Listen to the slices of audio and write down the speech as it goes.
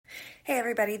Hey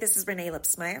everybody, this is Renee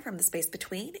Lipsmeyer from The Space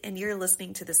Between, and you're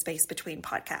listening to The Space Between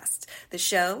podcast, the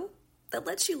show that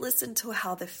lets you listen to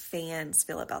how the fans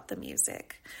feel about the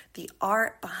music, the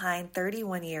art behind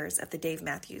 31 years of the Dave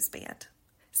Matthews Band.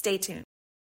 Stay tuned.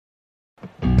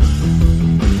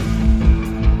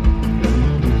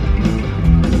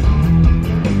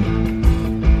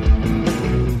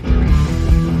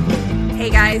 Hey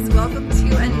guys, welcome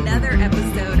to another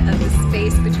episode of The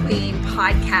Space Between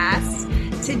podcast.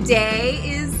 Today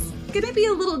is going to be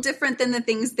a little different than the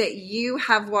things that you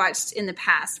have watched in the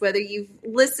past, whether you've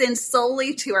listened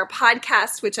solely to our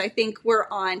podcast, which I think we're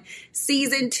on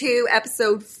season 2,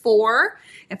 episode 4.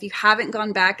 If you haven't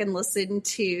gone back and listened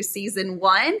to season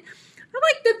 1, I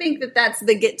like to think that that's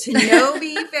the get to know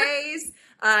me phase.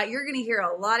 You're going to hear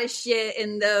a lot of shit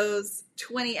in those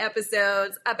 20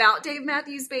 episodes about Dave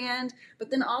Matthews Band, but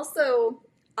then also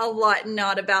a lot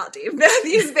not about Dave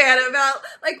Matthews Band, about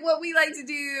like what we like to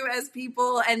do as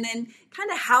people, and then kind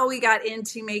of how we got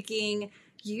into making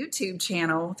YouTube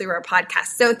channel through our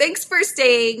podcast. So thanks for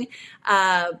staying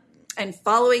and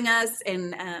following us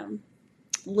and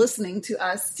listening to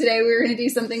us. Today we're going to do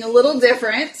something a little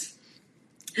different.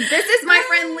 This is my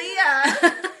friend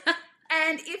Leah.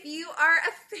 And if you are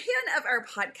a fan of our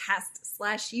podcast /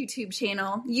 YouTube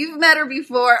channel, you've met her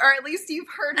before, or at least you've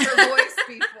heard her voice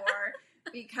before.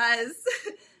 Because,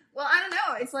 well, I don't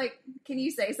know. It's like, can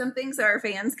you say something so our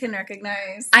fans can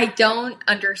recognize? I don't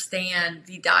understand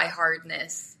the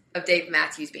diehardness of Dave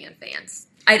Matthews Band fans.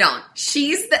 I don't.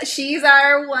 She's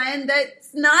our one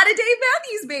that's not a Dave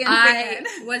Matthews Band fan.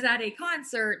 I was at a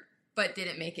concert, but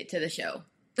didn't make it to the show.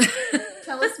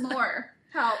 Tell us more.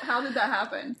 How did that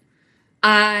happen?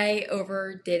 I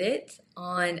overdid it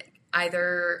on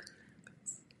either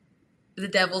the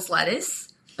devil's lettuce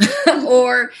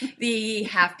or the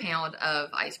half pound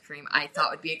of ice cream I thought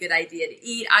would be a good idea to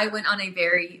eat. I went on a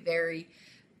very, very,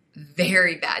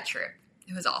 very bad trip.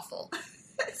 It was awful.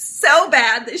 So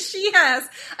bad that she has,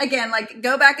 again, like,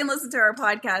 go back and listen to our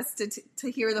podcast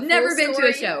to hear the full Never been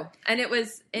story. to a show. And it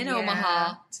was in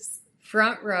Omaha,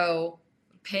 front row,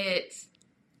 pit,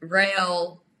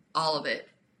 rail, all of it.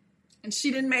 And she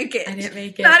didn't make it. I didn't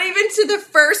make it. Not even to the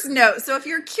first note. So if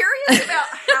you're curious about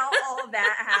how all of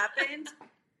that happened,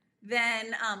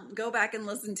 then go back and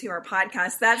listen to our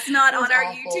podcast. That's not on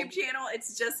our YouTube channel.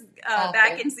 It's just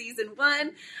back in season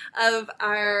 1 of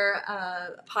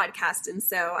our podcast. And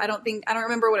so I don't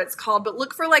remember what it's called, but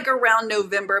look for like around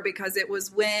November, because it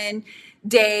was when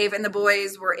Dave and the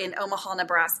boys were in Omaha,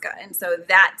 Nebraska. And so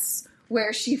that's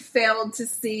where she failed to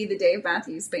see the Dave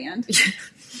Matthews Band.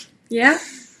 Yeah.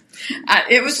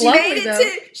 It was lovely, though.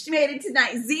 She made it to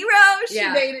night 0. She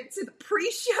made it to the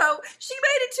pre-show. She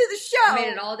made it to the show. I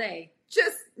made it all day.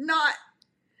 Just not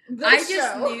the I show.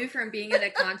 just knew from being at a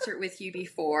concert with you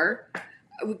before,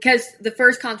 because the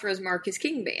first concert was Marcus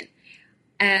King Band,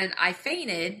 and I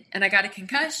fainted and I got a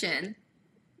concussion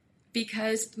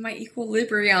because my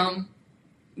equilibrium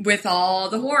with all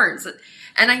the horns.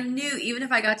 And I knew even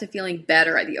if I got to feeling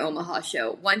better at the Omaha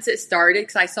show, once it started,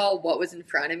 because I saw what was in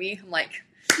front of me, I'm like,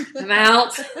 I'm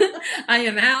out. I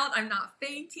am out. I'm not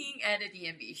fainting at a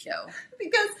DMB show.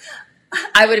 Because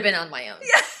I would have been on my own.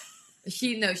 Yeah.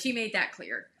 She made that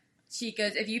clear. She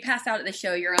goes, if you pass out at the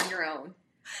show, you're on your own.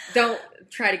 Don't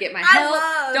try to get my help.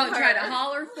 Don't try to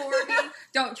holler for me.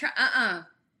 Don't try.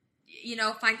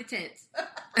 Find the tent.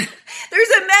 There's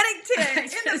a medic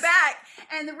tent in the back.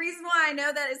 And the reason why I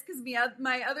know that is because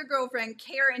my other girlfriend,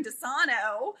 Karen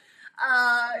DeSano,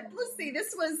 let's see,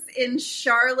 this was in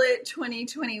Charlotte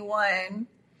 2021.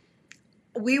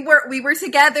 We were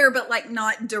together, but like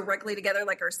not directly together,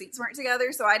 like our seats weren't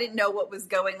together, so I didn't know what was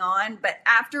going on. But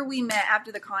after we met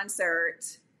after the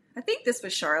concert, I think this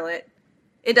was Charlotte.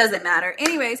 It doesn't matter.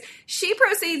 Anyways, she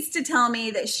proceeds to tell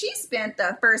me that she spent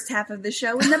the first half of the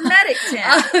show in the medic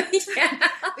tent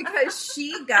because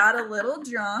she got a little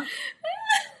drunk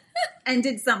and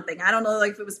did something. I don't know,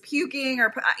 like if it was puking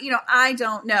or, I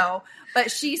don't know. But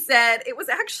she said it was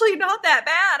actually not that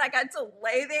bad. I got to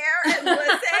lay there and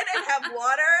listen and have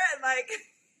water and like.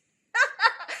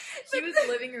 She was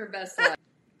living her best life.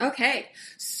 Okay,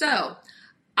 so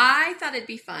I thought it'd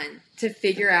be fun to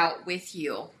figure out with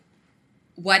you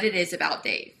what it is about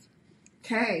Dave.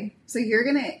 Okay, so you're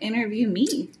going to interview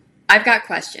me. I've got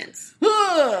questions. Do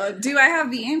I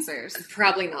have the answers?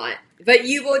 Probably not. But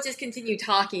you will just continue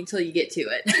talking until you get to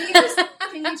it.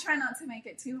 Can you try not to make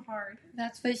it too hard?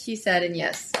 That's what she said, and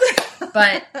yes.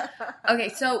 But, okay,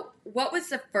 so what was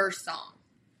the first song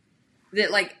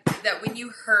that when you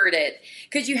heard it?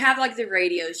 Because you have, like, the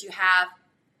radios. You have,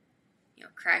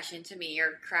 Crash Into Me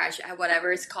or Crash,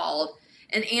 whatever it's called,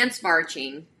 and Ants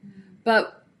Marching.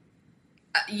 But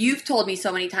you've told me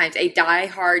so many times, a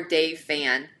diehard Dave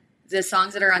fan, the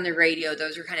songs that are on the radio,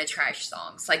 those are kind of trash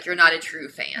songs. Like, you're not a true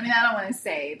fan. I mean, I don't want to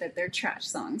say that they're trash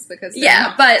songs because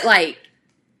but like,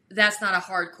 that's not a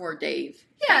hardcore Dave.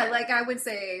 Yeah, like I would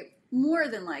say more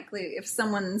than likely if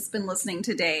someone's been listening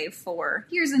to Dave for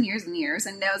years and years and years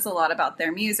and knows a lot about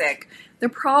their music, they're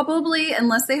probably,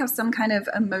 unless they have some kind of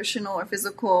emotional or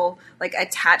physical like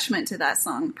attachment to that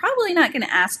song, probably not going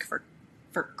to ask for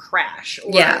Crash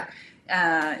or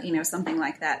something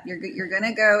like that. You're going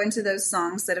to go into those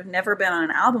songs that have never been on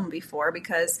an album before,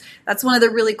 because that's one of the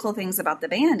really cool things about the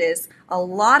band is a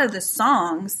lot of the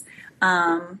songs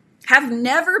have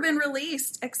never been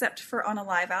released except for on a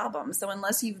live album. So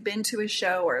unless you've been to a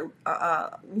show or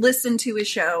listened to a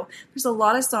show, there's a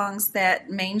lot of songs that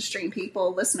mainstream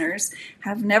people, listeners,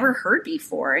 have never heard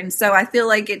before. And so I feel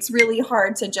like it's really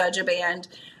hard to judge a band,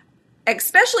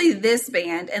 especially this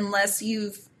band, unless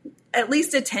you've at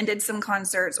least attended some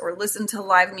concerts or listened to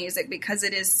live music, because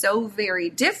it is so very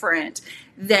different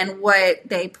than what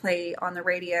they play on the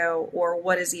radio or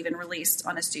what is even released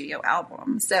on a studio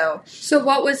album. So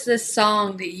what was the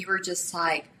song that you were just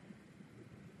like,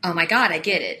 oh my God, I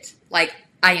get it. Like,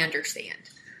 I understand.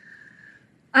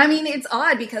 I mean, it's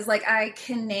odd because like I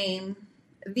can name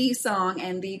the song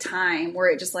and the time where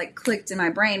it just like clicked in my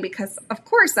brain, because of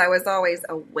course I was always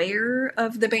aware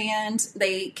of the band.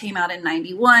 They came out in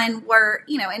 91, where,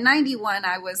 in 91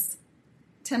 I was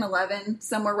 10, 11,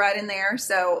 somewhere right in there.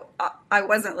 So I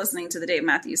wasn't listening to the Dave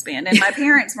Matthews Band, and my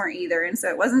parents weren't either. And so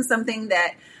it wasn't something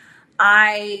that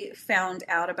I found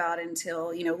out about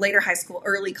until, later high school,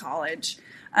 early college,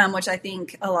 which I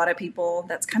think a lot of people,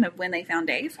 that's kind of when they found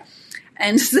Dave.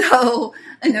 And so,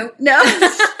 no.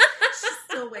 She's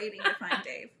still waiting to find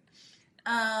Dave.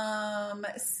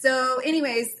 So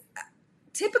anyways,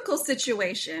 Typical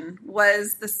Situation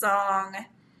was the song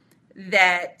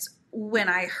that when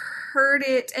I heard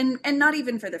it, and not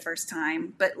even for the first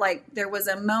time, but like there was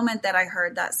a moment that I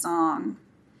heard that song,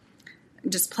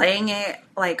 just playing it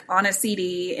like on a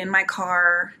CD in my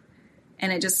car,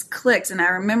 and it just clicked. And I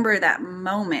remember that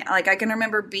moment. Like I can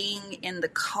remember being in the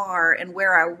car and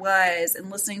where I was and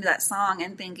listening to that song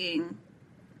and thinking,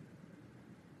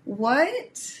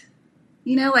 what?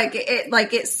 Like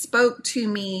it spoke to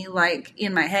me like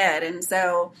in my head. And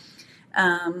so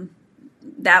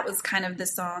that was kind of the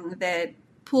song that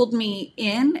pulled me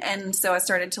in. And so I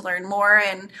started to learn more.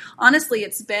 And honestly,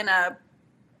 it's been a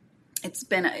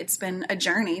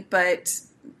journey, but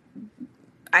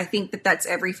I think that that's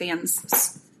every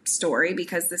fan's story,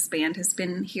 because this band has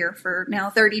been here for now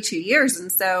 32 years.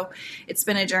 And so it's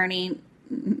been a journey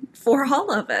for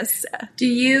all of us.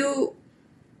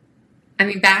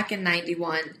 Back in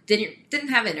 91, didn't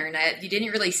have internet. You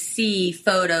didn't really see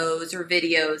photos or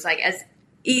videos like as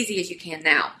easy as you can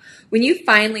now. When you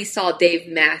finally saw Dave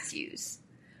Matthews,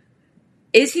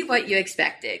 is he what you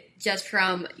expected just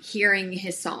from hearing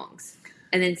his songs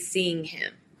and then seeing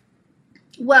him?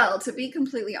 Well, to be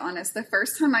completely honest, the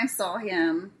first time I saw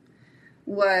him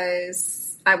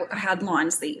was I had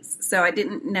lawn seats, so I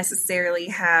didn't necessarily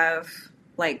have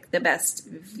like the best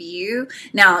view.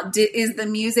 Now, is the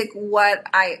music what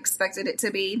I expected it to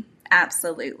be?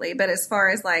 Absolutely. But as far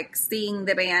as like seeing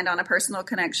the band on a personal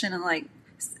connection and like,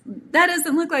 that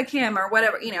doesn't look like him or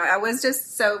whatever, I was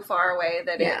just so far away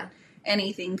that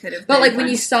anything could have been. But like when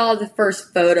you saw the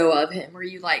first photo of him, were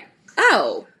you like,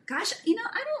 oh. Gosh,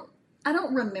 I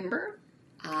don't remember.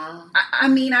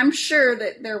 I'm sure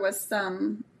that there was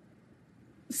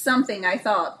something I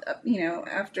thought,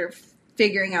 after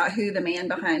figuring out who the man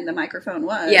behind the microphone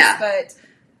was. Yeah. But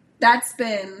that's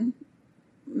been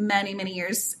many, many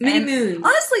years. Many moons.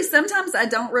 Honestly, sometimes I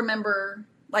don't remember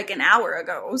like an hour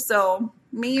ago. So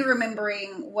me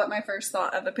remembering what my first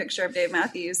thought of a picture of Dave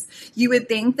Matthews, you would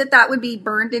think that would be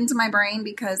burned into my brain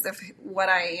because of what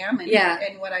I am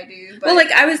and what I do. But, well,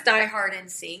 like I was diehard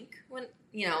NSYNC when,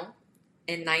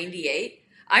 in 98.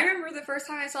 I remember the first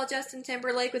time I saw Justin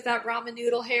Timberlake with that ramen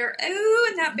noodle hair. Ooh,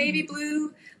 and that baby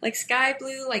blue, like sky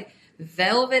blue, like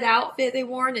velvet outfit they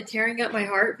wore in the Tearing Up My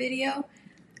Heart video.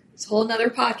 It's a whole nother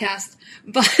podcast.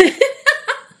 But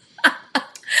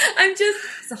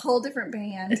it's a whole different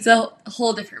band. It's a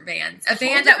whole different band. A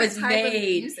band that was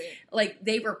made, like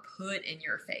they were put in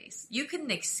your face. You couldn't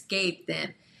escape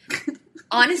them.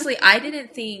 Honestly, I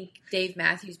didn't think Dave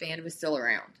Matthews Band was still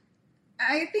around.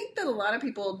 I think that a lot of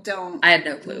people don't I had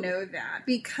no clue. know that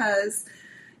because,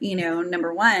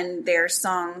 number one, their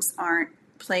songs aren't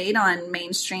played on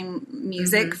mainstream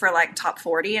music for like top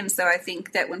 40. And so I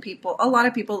think that when a lot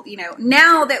of people,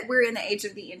 now that we're in the age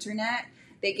of the internet,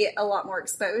 they get a lot more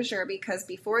exposure because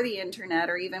before the internet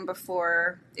or even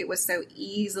before it was so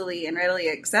easily and readily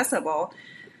accessible,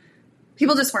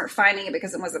 people just weren't finding it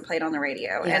because it wasn't played on the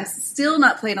radio, and still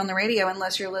not played on the radio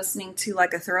unless you're listening to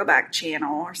like a throwback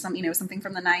channel or some, something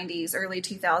from the 90s, early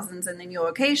 2000s, and then you'll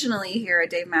occasionally hear a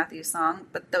Dave Matthews song.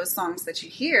 But those songs that you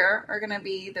hear are going to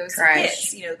be those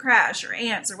hits, Crash or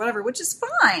Ants or whatever, which is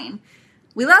fine.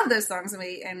 We love those songs,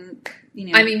 and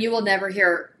I mean, you will never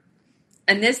hear,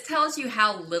 and this tells you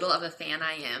how little of a fan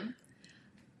I am.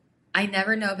 I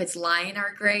never know if it's lying in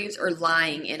our graves or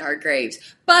lying in our graves.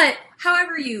 But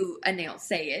however you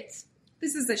say it.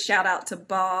 This is a shout out to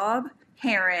Bob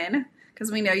Heron,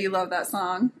 because we know you love that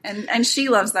song. And she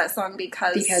loves that song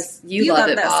because you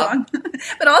love it, that Bob. Song.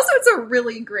 But also it's a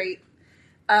really great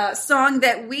song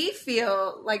that we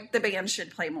feel like the band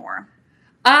should play more.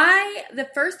 The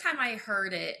first time I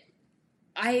heard it,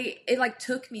 it like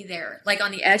took me there. Like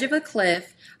on the edge of a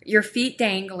cliff, your feet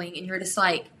dangling, and you're just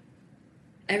like,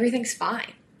 everything's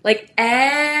fine. Like,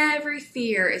 every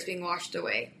fear is being washed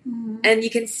away. Mm-hmm. And you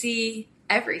can see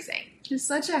everything. It's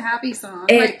such a happy song.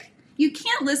 Like, you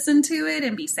can't listen to it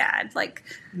and be sad. Like,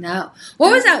 no.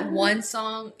 What was that one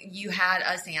song you had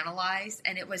us analyze,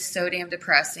 and it was so damn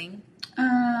depressing?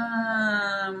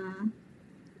 I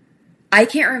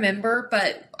can't remember,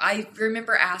 but I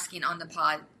remember asking on the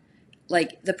pod,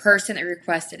 like, the person that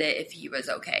requested it if he was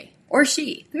okay. Or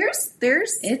she.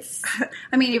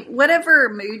 I mean, whatever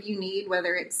mood you need,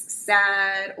 whether it's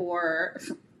sad or,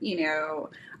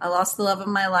 I lost the love of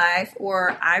my life,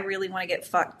 or I really want to get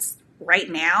fucked right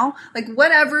now. Like,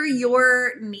 whatever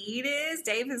your need is,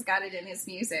 Dave has got it in his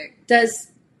music.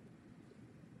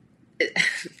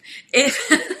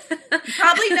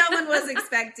 Probably no one was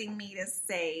expecting me to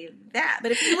say that.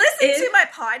 But if you listen to my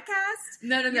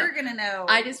podcast, you're going to know.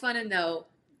 I just want to know,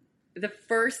 the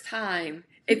first time,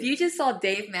 if you just saw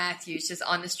Dave Matthews just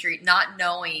on the street, not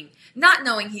knowing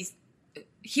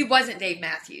he wasn't Dave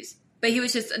Matthews, but he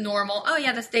was just a normal, oh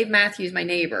yeah, that's Dave Matthews, my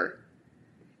neighbor.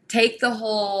 Take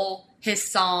his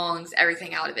songs,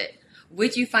 everything out of it.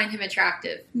 Would you find him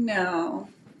attractive? No.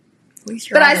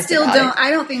 But I still don't.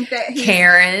 I don't think that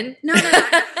Karen. No.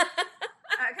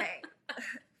 Okay.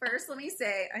 First, let me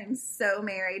say I'm so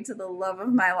married to the love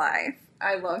of my life.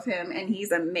 I love him, and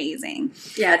he's amazing.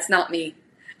 Yeah, it's not me.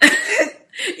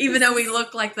 Even though we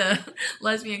look like the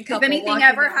lesbian couple. If anything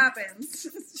ever happens,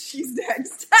 she's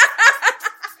next.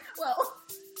 Well.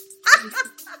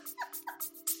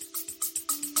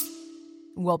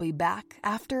 We'll be back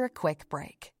after a quick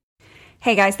break.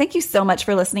 Hey guys, thank you so much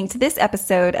for listening to this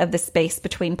episode of the Space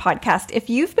Between podcast. If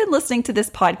you've been listening to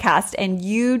this podcast and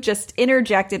you just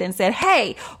interjected and said,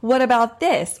 hey, what about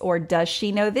this? Or does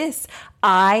she know this?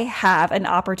 I have an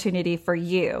opportunity for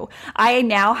you. I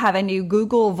now have a new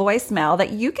Google voicemail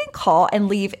that you can call and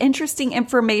leave interesting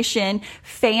information,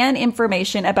 fan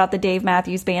information about the Dave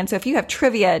Matthews Band. So if you have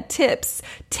trivia, tips,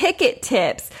 ticket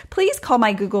tips, please call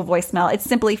my Google voicemail. It's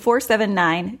simply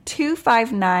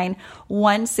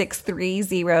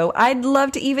 479-259-1630. I'd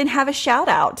love to even have a shout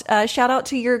out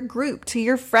to your group, to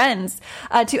your friends,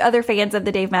 to other fans of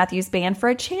the Dave Matthews Band for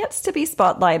a chance to be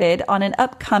spotlighted on an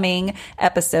upcoming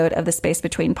episode of the Space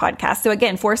Between podcast. So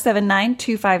again,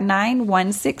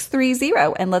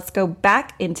 479-259-1630. And let's go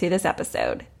back into this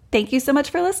episode. Thank you so much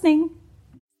for listening.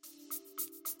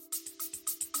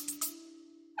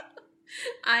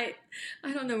 I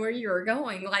don't know where you were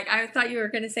going. Like, I thought you were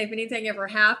going to say if anything ever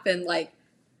happened, like,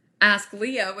 ask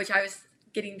Leah, which I was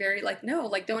getting very like, no,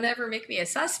 like, don't ever make me a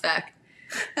suspect.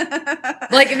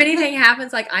 Like, if anything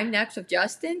happens, like, I'm next with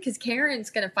Justin, because Karen's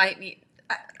going to fight me.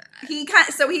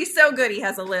 He's so good. He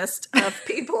has a list of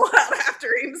people out after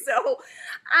him. So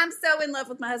I'm so in love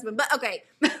with my husband. But okay,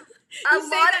 you say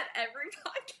that every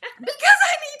podcast because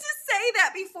I need to say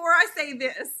that before I say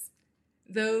this.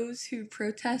 Those who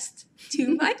protest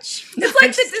too much. It's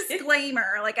like the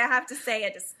disclaimer. Like, I have to say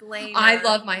a disclaimer. I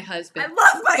love my husband. I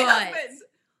love my husband.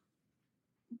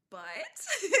 But,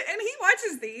 and he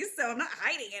watches these, so I'm not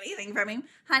hiding anything from him.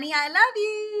 Honey, I love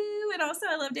you. And also,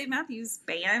 I love Dave Matthews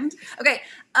Band. Okay,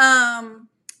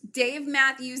 Dave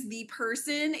Matthews, the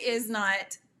person, is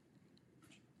not,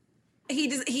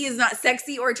 he is not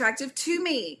sexy or attractive to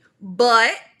me,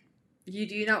 but. You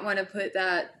do not want to put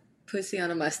that pussy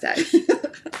on a mustache.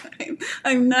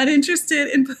 I'm not interested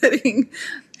in putting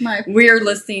my. We're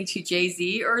listening to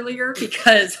Jay-Z earlier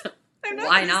because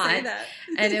why not? Say that.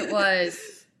 And it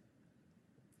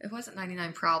wasn't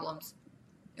 99 Problems.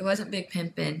 It wasn't Big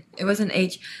Pimpin'. It wasn't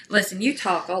H. Listen, you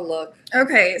talk. I'll look.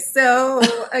 Okay, so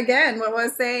again, what I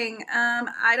was saying,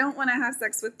 I don't want to have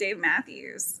sex with Dave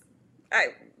Matthews.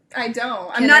 I don't.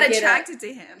 I'm Can not I get attracted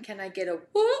to him. Can I get a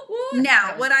woo?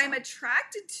 Now, what I'm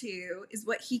attracted to is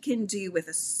what he can do with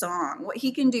a song, what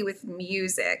he can do with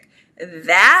music.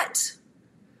 That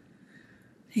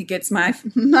he gets my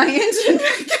engine back up. I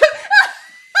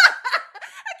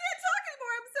can't talk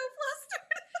anymore. I'm so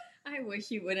flustered. I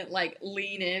wish you wouldn't like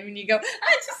lean in and you go,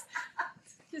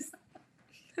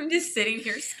 I'm just sitting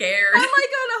here scared. I'm like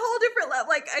on a whole different level.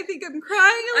 Like, I think I'm crying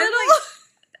a little. I'm like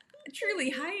truly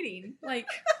hiding. Like,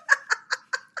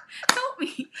 help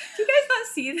me. Do you guys not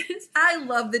see this? I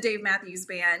love the Dave Matthews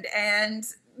Band, and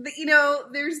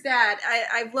there's that.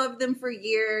 I've loved them for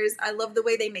years. I love the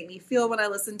way they make me feel when I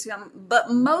listen to them.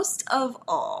 But most of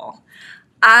all,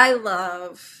 I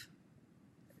love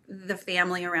the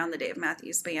family around the Dave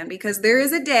Matthews Band, because there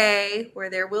is a day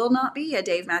where there will not be a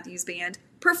Dave Matthews Band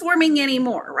performing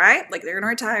anymore, right? Like, they're going to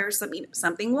retire.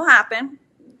 Something will happen.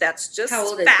 That's just How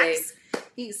old is facts. Dave?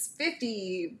 He's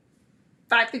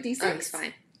 55, 56. Oh, he's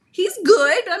fine. He's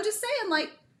good, but I'm just saying,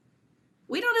 like,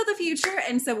 we don't know the future,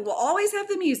 and so we'll always have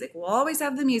the music. We'll always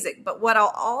have the music. But what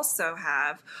I'll also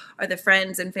have are the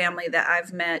friends and family that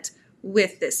I've met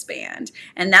with this band.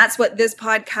 And that's what this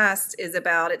podcast is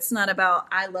about. It's not about,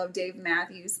 I love Dave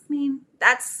Matthews. I mean,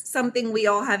 that's something we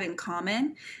all have in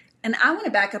common. And I want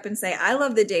to back up and say, I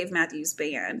love the Dave Matthews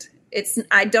Band.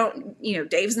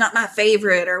 Dave's not my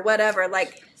favorite or whatever.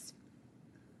 Like,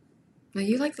 Well,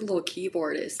 you like the little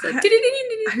keyboardist.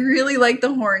 I really like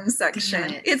the horn section.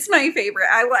 Damn it. It's my favorite.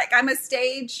 I'm a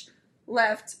stage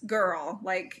left girl,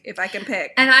 like, if I can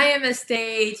pick. And I am a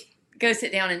stage, go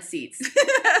sit down in seats.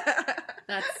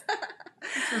 That's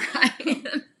right.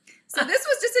 So this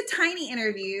was just a tiny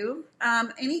interview.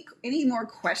 Any more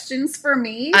questions for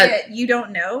me that you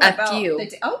don't know about? Few.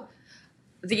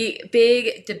 The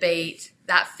big debate,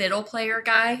 that fiddle player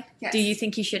guy, Yes. Do you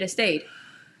think he should have stayed?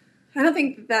 I don't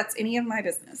think that's any of my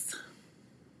business.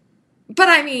 But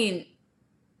I mean,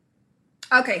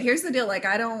 Okay, here's the deal. Like,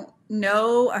 I don't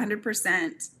know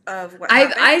 100% of what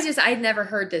happened. I'd never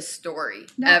heard this story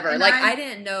No, ever. and Like, I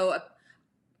didn't know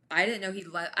he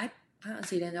left. I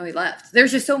honestly didn't know he left.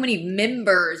 There's just so many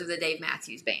members of the Dave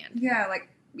Matthews Band. Yeah, like,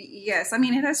 yes. I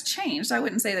mean, it has changed. I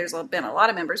wouldn't say there's been a lot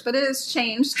of members, but it has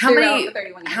changed How throughout many? the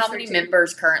 31 years. How many 32.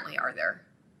 members currently are there?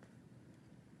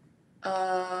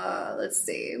 Let's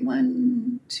see.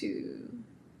 1, 2,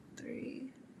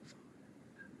 3, 4,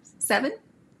 7.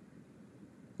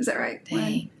 Is that right?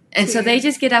 Dang. And so they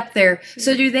just get up there.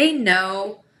 So do they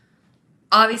know?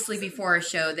 Obviously, before a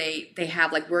show, they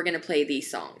have like, we're going to play these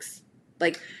songs,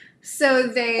 like, So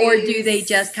they, or do they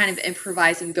just kind of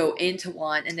improvise and go into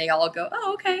one, and they all go,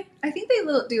 oh, okay. I think they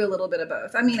do a little bit of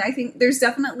both. I mean, I think there's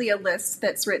definitely a list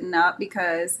that's written up,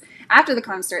 because after the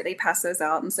concert they pass those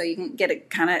out, and so you can get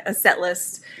a set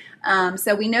list.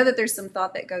 So we know that there's some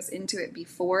thought that goes into it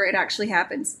before it actually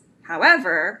happens.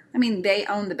 However, I mean, they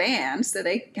own the band, so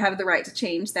they have the right to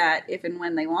change that if and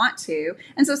when they want to.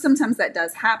 And so sometimes that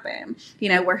does happen,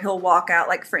 where he'll walk out.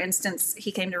 Like, for instance,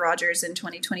 he came to Rogers in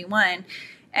 2021,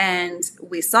 and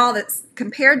we saw that,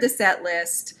 compared the set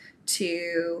list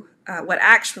to what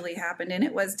actually happened, and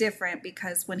it was different,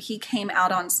 because when he came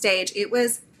out on stage, it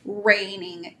was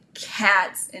raining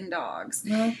cats and dogs.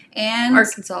 Well, And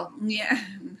Arkansas. yeah,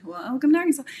 welcome to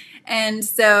Arkansas. And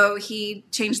so he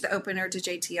changed the opener to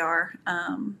JTR.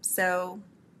 So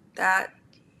that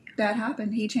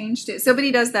happened. He changed it. So, but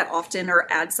he does that often, or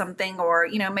add something, or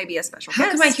maybe a special How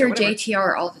guest. come I hear or whatever.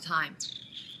 JTR all the time? Is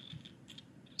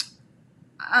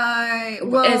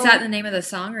Is that the name of the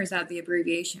song, or is that the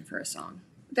abbreviation for a song?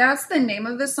 That's the name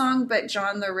of the song, but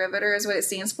John the Riveter is what it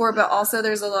stands for. But also,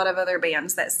 there's a lot of other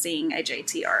bands that sing a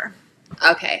JTR.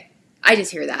 Okay. I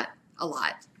just hear that a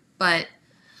lot. But,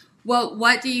 well,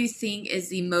 what do you think is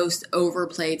the most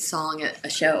overplayed song at a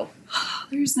show?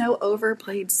 There's no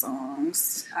overplayed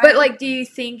songs. But, like, do you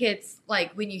think it's,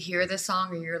 like, when you hear the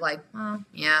song, or you're like, oh,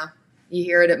 yeah, you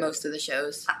hear it at most of the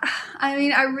shows? I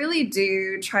mean, I really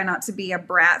do try not to be a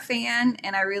brat fan,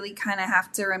 and I really kind of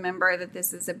have to remember that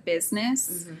this is a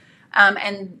business. Mm-hmm.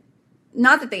 And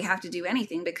not that they have to do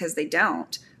anything, because they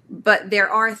don't, but there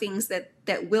are things that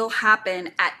will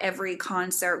happen at every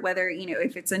concert, whether,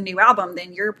 if it's a new album,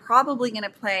 then you're probably going to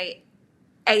play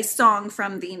a song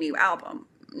from the new album,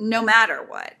 no matter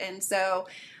what. And so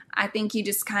I think you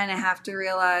just kind of have to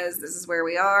realize this is where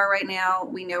we are right now.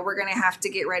 We know we're going to have to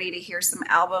get ready to hear some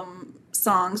album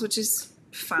songs, which is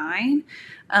fine.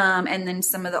 And then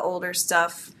some of the older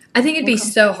stuff. I think it'd be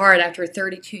so hard after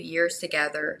 32 years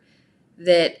together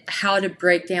that how to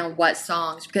break down what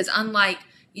songs, because unlike,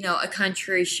 a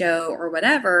country show or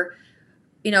whatever,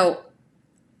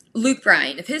 Luke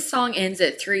Bryan, if his song ends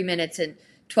at 3 minutes and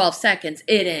 12 seconds,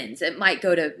 it ends. It might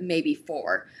go to maybe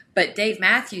 4. But Dave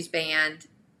Matthews Band,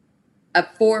 a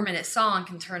 4-minute song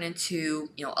can turn into,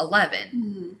 11.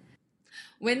 Mm-hmm.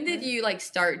 When did you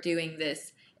start doing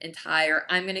this entire,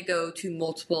 I'm going to go to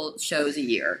multiple shows a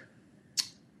year?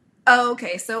 Oh,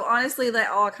 okay. So honestly, that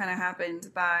all kind of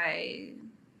happened by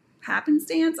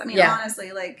happenstance. I mean, Yeah.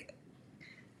 honestly,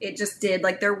 it just did.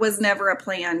 There was never a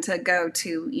plan to go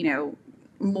to,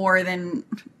 more than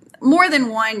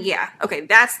one. Yeah. Okay.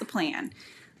 That's the plan,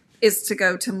 is to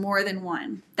go to more than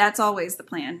one. That's always the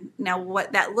plan. Now,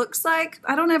 what that looks like,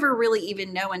 I don't ever really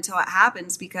even know until it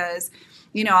happens, because,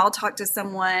 I'll talk to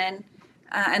someone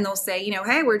and they'll say,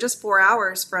 hey, we're just 4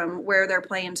 hours from where they're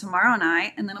playing tomorrow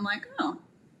night. And then I'm like, oh,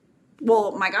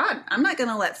 well, my God, I'm not going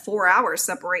to let 4 hours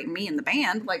separate me and the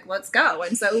band. Let's go.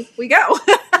 And so we go.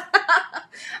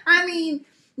 I mean,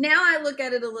 now I look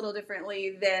at it a little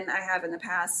differently than I have in the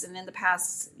past. And in the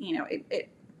past,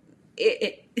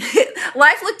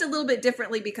 life looked a little bit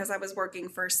differently because I was working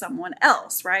for someone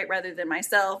else, right? Rather than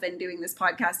myself, and doing this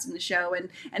podcast and the show.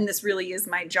 And this really is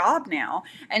my job now.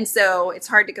 And so it's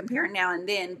hard to compare now and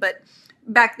then. But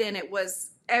back then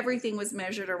everything was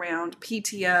measured around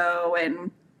PTO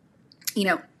and,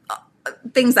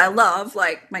 things I love,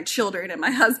 like my children and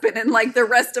my husband and the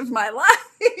rest of my life,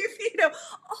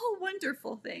 all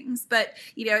wonderful things. But,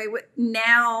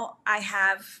 now I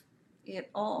have it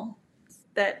all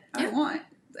that I want.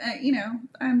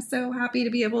 I'm so happy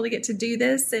to be able to get to do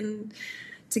this and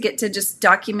to get to just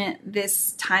document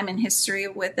this time in history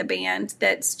with a band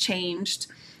that's changed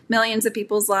millions of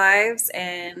people's lives.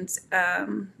 And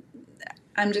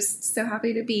I'm just so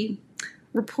happy to be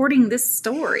reporting this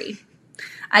story.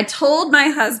 I told my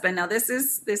husband, now this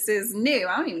is new.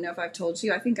 I don't even know if I've told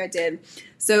you. I think I did.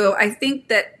 So I think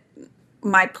that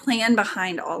my plan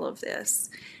behind all of this,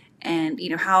 and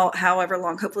however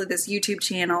long, hopefully this YouTube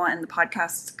channel and the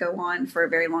podcasts go on for a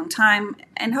very long time,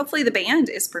 and hopefully the band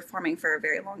is performing for a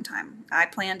very long time. I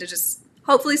plan to just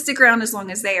hopefully stick around as long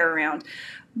as they are around.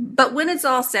 But when it's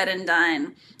all said and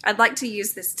done, I'd like to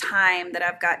use this time that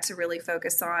I've got to really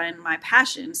focus on my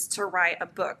passions to write a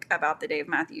book about the Dave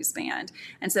Matthews Band.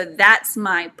 And so that's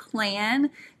my plan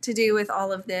to do with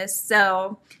all of this.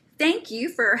 So thank you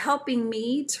for helping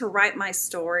me to write my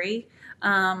story,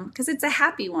 because it's a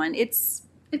happy one. It's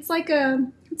like a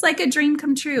dream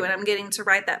come true, and I'm getting to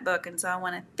write that book. And so I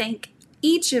want to thank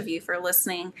each of you for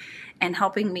listening and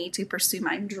helping me to pursue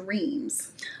my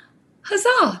dreams. Huzzah!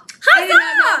 Huzzah! I did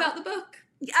not know about the book.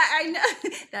 I know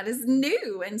that is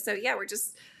new. And so, yeah,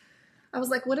 I was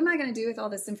like, what am I going to do with all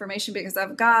this information? Because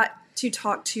I've got to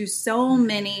talk to so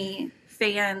many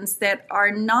fans that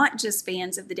are not just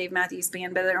fans of the Dave Matthews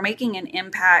Band, but they're making an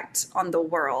impact on the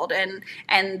world. And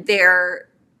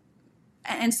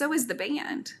so is the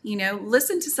band.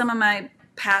 Listen to some of my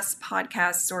past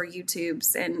podcasts or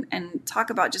YouTubes and talk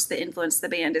about just the influence the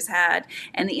band has had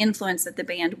and the influence that the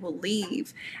band will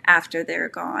leave after they're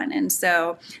gone. And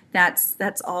so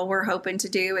that's all we're hoping to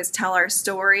do, is tell our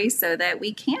story so that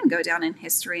we can go down in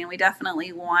history. And we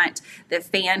definitely want the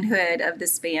fanhood of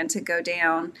this band to go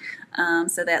down,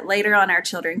 so that later on our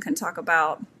children can talk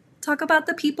about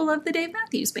the people of the Dave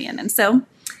Matthews Band. And so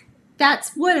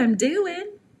that's what I'm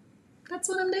doing.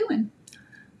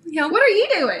 Yeah. What are you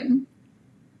doing?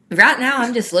 Right now,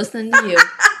 I'm just listening to you.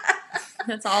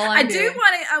 That's all I'm doing.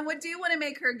 I do want to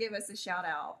make her give us a shout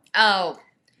out. Oh.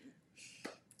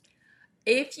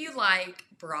 If you like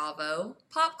Bravo,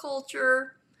 pop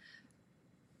culture,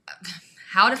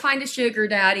 how to find a sugar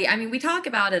daddy. I mean, we talk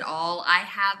about it all. I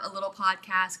have a little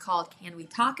podcast called Can We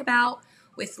Talk About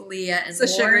with Leah and It's a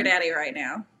Lauren. sugar daddy right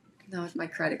now. No, it's my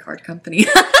credit card company.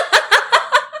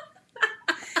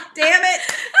 Damn it.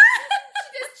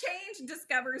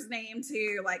 Discover's name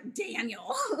to Daniel.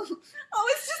 Oh,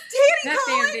 it's just Danny That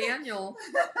calling. damn Daniel.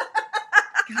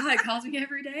 God, it calls me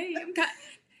every day. I'm coming,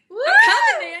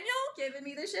 Daniel. Giving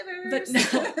me the shivers. But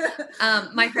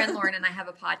no. My friend Lauren and I have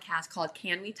a podcast called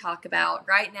Can We Talk About?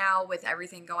 Right now, with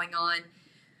everything going on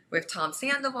with Tom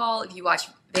Sandoval, if you watch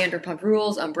Vanderpump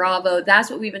Rules on Bravo, that's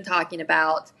what we've been talking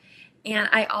about. And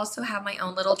I also have my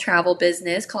own little travel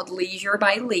business called Leisure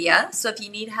by Leah. So if you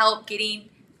need help getting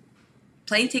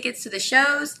plane tickets to the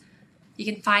shows, you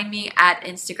can find me at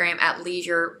Instagram at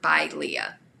Leisure by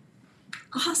Leah.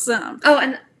 Awesome. Oh,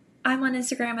 and I'm on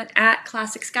Instagram at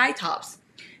Classic Skytops.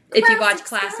 If you watch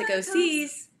Classic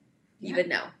OCs, you would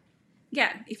know.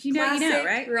 Yeah, if you know, Classic, you know,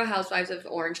 right? Real Housewives of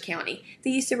Orange County.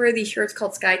 They used to wear these shirts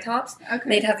called Skytops. Okay.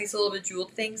 They'd have these little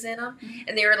bejeweled things in them,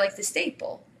 and they were like the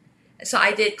staple. So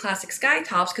I did Classic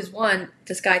Skytops because, one,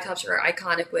 the Skytops are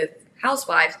iconic with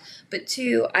Housewives, but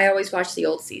two, I always watch the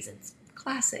old seasons.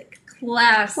 Classic.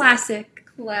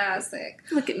 Classic.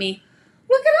 Look at me.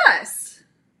 Look at us.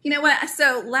 You know what?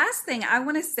 So last thing I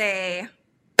want to say,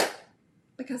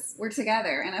 because we're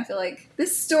together and I feel like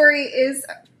this story is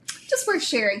just worth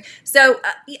sharing. So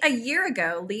a year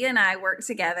ago, Leah and I worked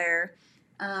together,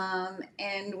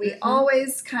 and we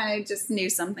always kind of just knew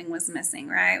something was missing,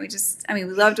 right? We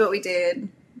loved what we did,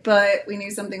 but we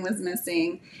knew something was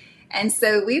missing. And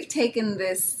so we've taken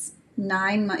this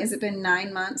 9 months, has it been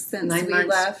 9 months since we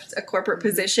left a corporate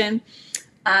position,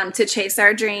 to chase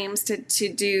our dreams, to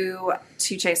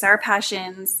chase our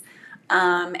passions,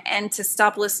 and to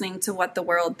stop listening to what the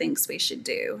world thinks we should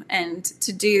do, and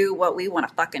to do what we want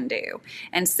to fucking do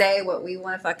and say what we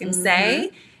want to fucking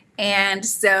say. And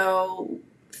so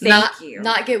thank you.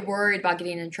 Not get worried about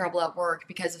getting in trouble at work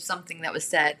because of something that was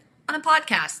said on a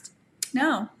podcast.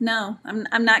 No,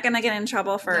 I'm not going to get in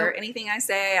trouble for anything I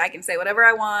say. I can say whatever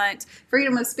I want.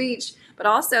 Freedom of speech, but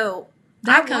also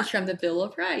that comes from the Bill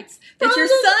of Rights that your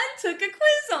son took a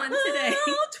quiz on today.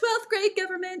 12th grade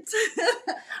government.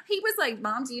 He was like,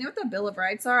 Mom, do you know what the Bill of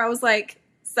Rights are? I was like,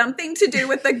 something to do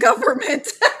with the government.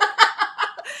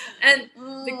 And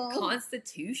the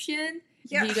Constitution?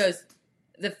 Yeah. He goes,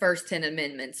 the first 10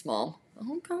 amendments, Mom.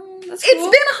 Oh, God, that's cool.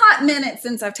 It's been a hot minute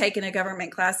since I've taken a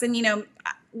government class. And,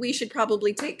 we should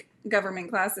probably take government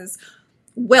classes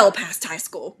well past high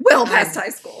school. High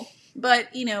school.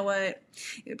 But you know what?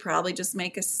 It would probably just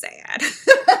make us sad.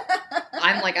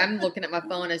 I'm looking at my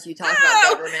phone as you talk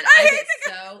about government. I get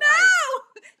so don't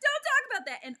talk about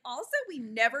that. And also, we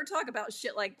never talk about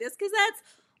shit like this because that's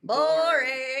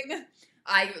boring.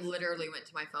 I literally went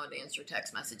to my phone to answer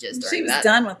text messages during She was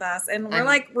done with us, and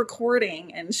we're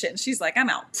recording and shit. And she's like, I'm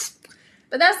out.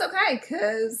 But that's okay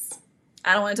because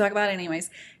I don't want to talk about it anyways.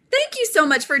 Thank you so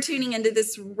much for tuning into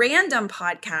this random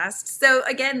podcast. So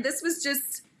again, this was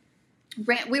just,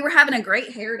 we were having a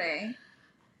great hair day.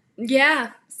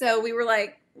 Yeah. So we were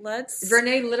like,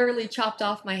 Renee literally chopped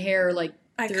off my hair 3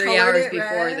 hours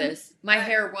before this. My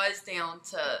hair was down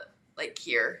to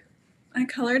here. I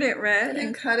colored it red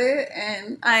and cut it,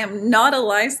 and I am not a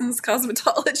licensed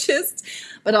cosmetologist,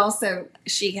 but also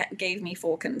she gave me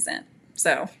full consent.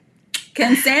 So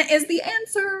consent is the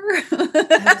answer.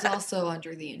 I was also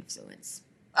under the influence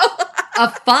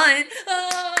of fun.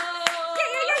 Oh.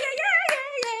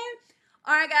 Yeah.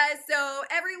 All right, guys. So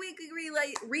every week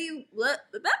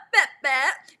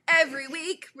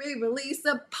we release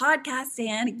a podcast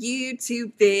and a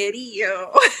YouTube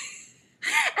video.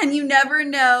 And you never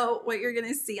know what you're going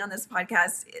to see on this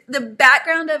podcast. The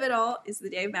background of it all is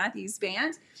the Dave Matthews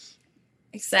Band.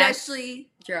 Especially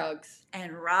drugs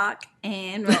and rock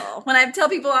and roll. When I tell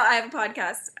people I have a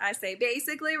podcast, I say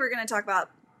basically we're going to talk about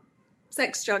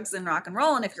sex, drugs, and rock and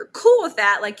roll. And if you're cool with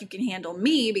that, you can handle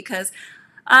me because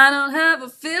I don't have a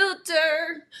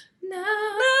filter. No.